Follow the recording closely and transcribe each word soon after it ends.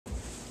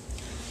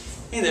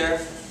Hey there.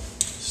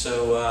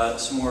 So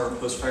some more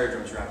post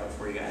Firedrums wrap up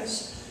for you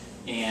guys,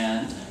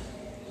 and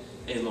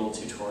a little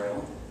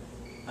tutorial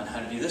on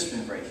how to do this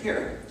move right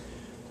here,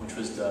 which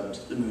was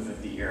dubbed the move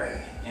of the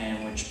year,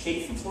 and which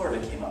Kate from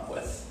Florida came up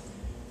with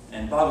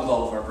and boggled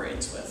all of our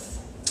brains with.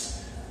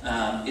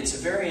 It's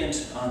a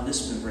variant on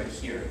this move right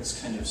here, this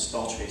kind of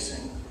stall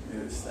chasing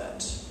move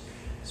that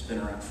has been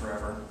around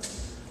forever,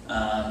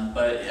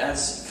 but it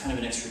adds kind of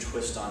an extra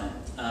twist on it.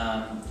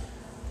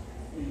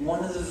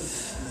 One of the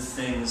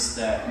things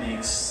that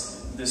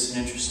makes this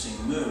an interesting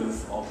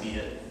move,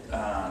 albeit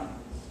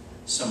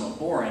somewhat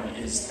boring,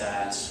 is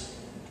that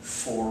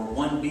for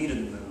one beat of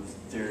the move,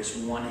 there's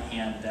one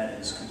hand that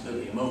is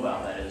completely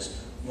immobile. That is,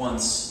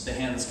 once the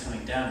hand that's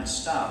coming down is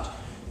stopped,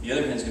 the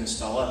other hand is going to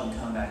stall up and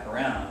come back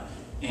around,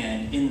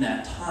 and in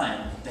that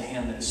time, the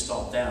hand that is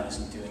stalled down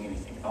isn't doing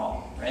anything at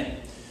all, right?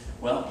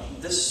 Well,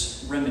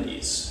 this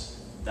remedies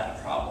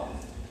that problem,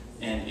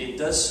 and it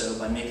does so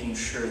by making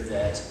sure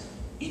that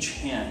each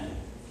hand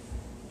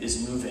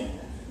is moving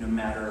no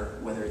matter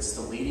whether it's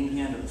the leading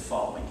hand or the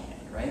following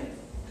hand, right?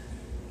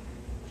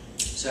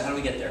 So how do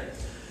we get there?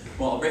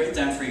 Well, I'll break it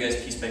down for you guys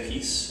piece by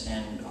piece,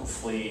 and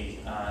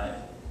hopefully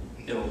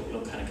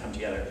it'll kind of come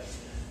together.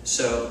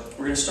 So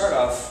we're going to start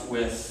off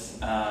with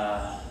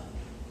I'm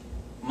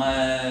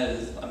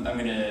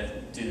going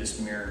to do this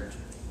mirrored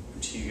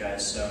to you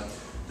guys. So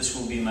this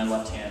will be my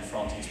left hand for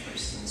all intents and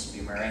purposes, and this will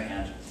be my right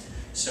hand.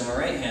 So my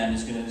right hand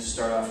is going to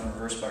start off in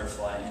reverse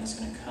butterfly, and it's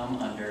going to come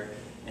under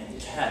and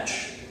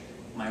catch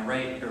my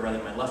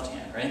my left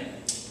hand, right?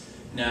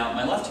 Now,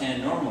 my left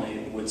hand normally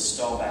would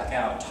stall back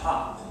out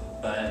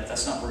top, but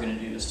that's not what we're going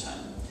to do this time.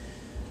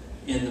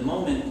 In the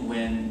moment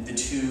when the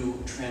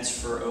two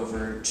transfer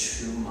over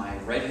to my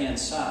right hand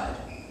side,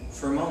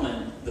 for a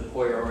moment, the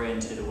poi are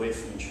oriented away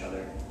from each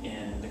other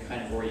in the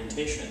kind of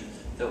orientation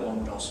that one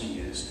would also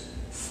use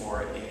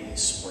for a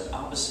split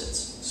opposites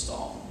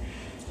stall,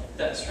 like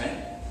this,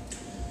 right?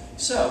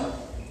 So,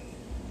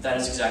 that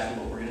is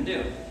exactly what we're going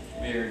to do.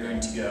 We are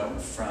going to go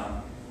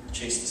from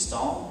chase and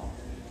stall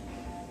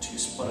to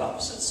split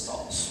opposite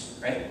stalls,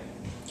 right?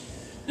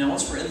 Now,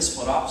 once we're in the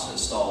split opposite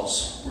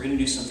stalls, we're going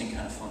to do something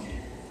kind of funky.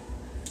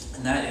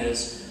 And that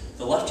is,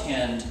 the left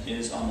hand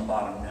is on the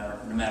bottom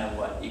no matter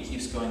what. It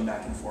keeps going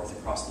back and forth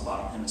across the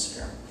bottom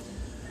hemisphere.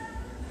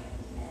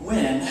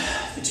 When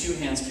the two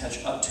hands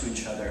catch up to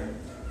each other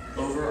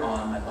over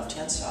on my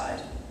left-hand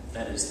side,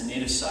 that is the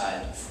native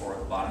side for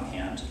the bottom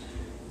hand,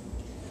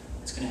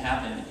 what's going to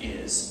happen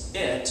is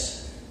it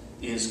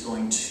is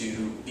going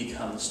to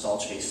become the stall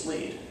chase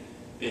lead.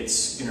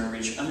 It's going to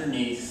reach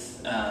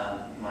underneath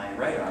my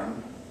right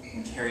arm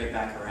and carry it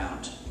back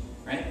around,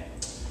 right?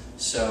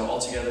 So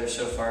altogether,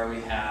 so far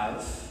we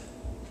have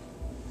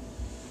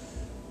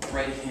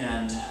right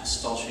hand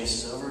stall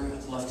chases over,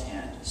 left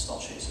hand stall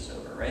chases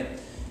over, right?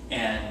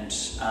 And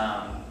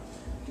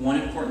one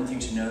important thing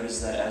to note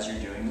is that as you're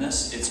doing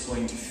this, it's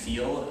going to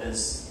feel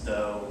as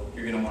though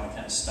you're going to want to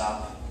kind of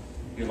stop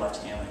your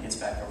left hand when it gets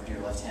back over to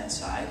your left hand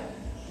side,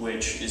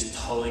 which is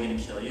totally going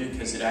to kill you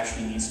because it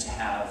actually needs to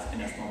have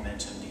enough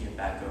momentum to get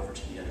back over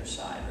to the other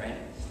side, right?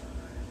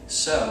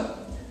 So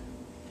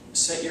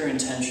set your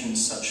intention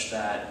such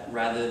that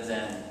rather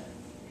than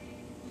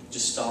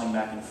just stalling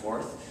back and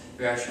forth,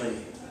 you're actually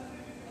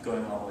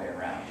going all the way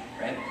around,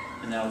 right?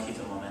 And that will keep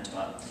the momentum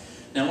up.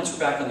 Now once we're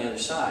back on the other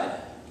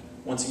side,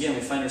 once again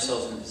we find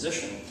ourselves in a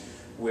position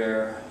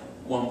where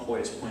one poi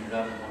is pointed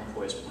up and one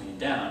poi is pointed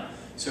down.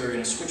 So we're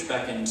going to switch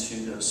back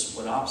into those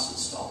split opposite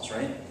stalls,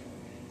 right?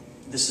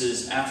 This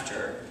is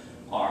after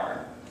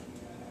our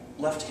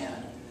left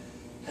hand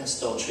has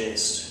stall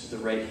chased the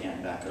right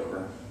hand back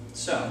over.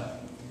 So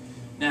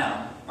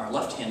now our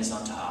left hand is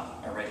on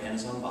top, our right hand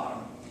is on the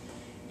bottom,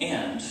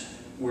 and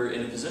we're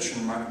in a position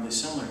remarkably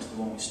similar to the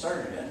one we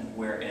started in,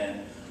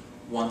 wherein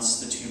once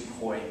the two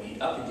poi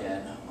meet up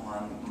again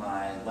on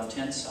my left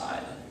hand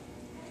side,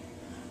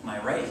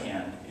 my right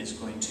hand is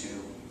going to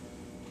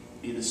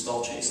be the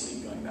stall chase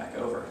lead going back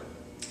over.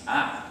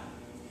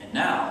 And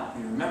now,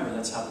 you remember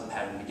that's how the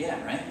pattern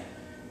began, right?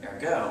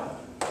 Ergo,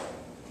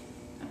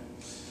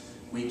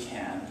 we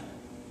can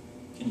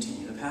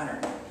continue the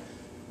pattern.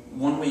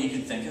 One way you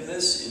could think of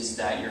this is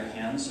that your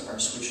hands are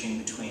switching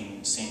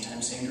between same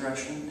time, same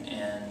direction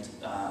and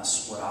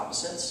split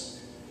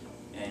opposites,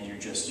 and you're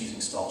just using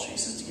stall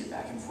chases to get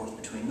back and forth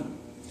between them.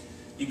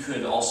 You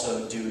could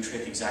also do a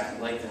trick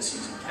exactly like this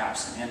using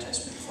caps and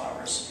anti-spin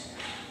flowers,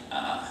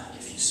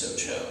 if you so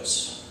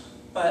chose.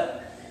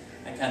 But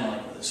I kind of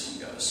like where this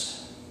one goes.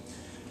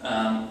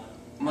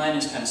 Mine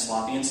is kind of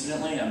sloppy,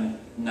 incidentally. I'm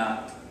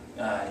not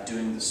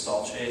doing the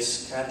stall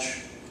chase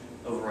catch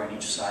over on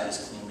each side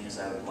as cleanly as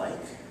I would like,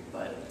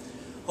 but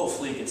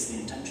hopefully it gets the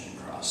intention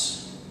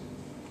across.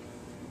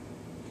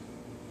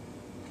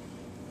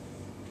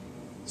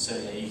 So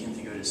yeah, you can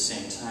think of it as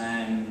same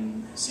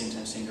time,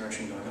 same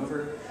direction going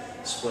over,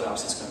 split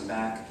opposites going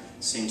back,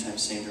 same time,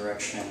 same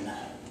direction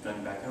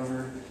going back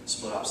over,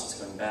 split opposites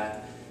going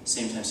back,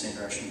 same time, same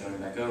direction going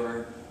back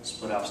over,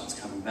 split opposites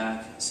coming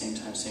back, same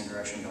time, same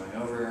direction going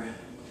over,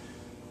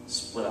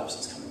 split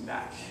opposites coming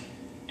back.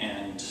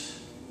 And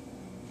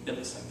it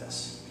looks like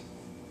this.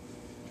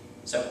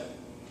 So,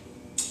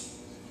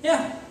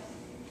 yeah,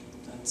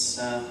 that's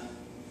a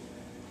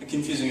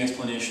confusing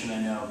explanation,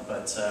 I know,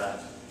 but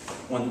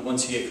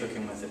once you get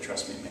cooking with it,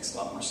 trust me, it makes a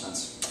lot more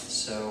sense.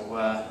 So,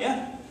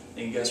 yeah,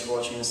 thank you guys for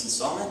watching this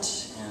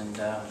installment, and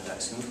I'll be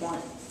back soon with more.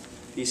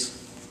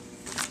 Peace.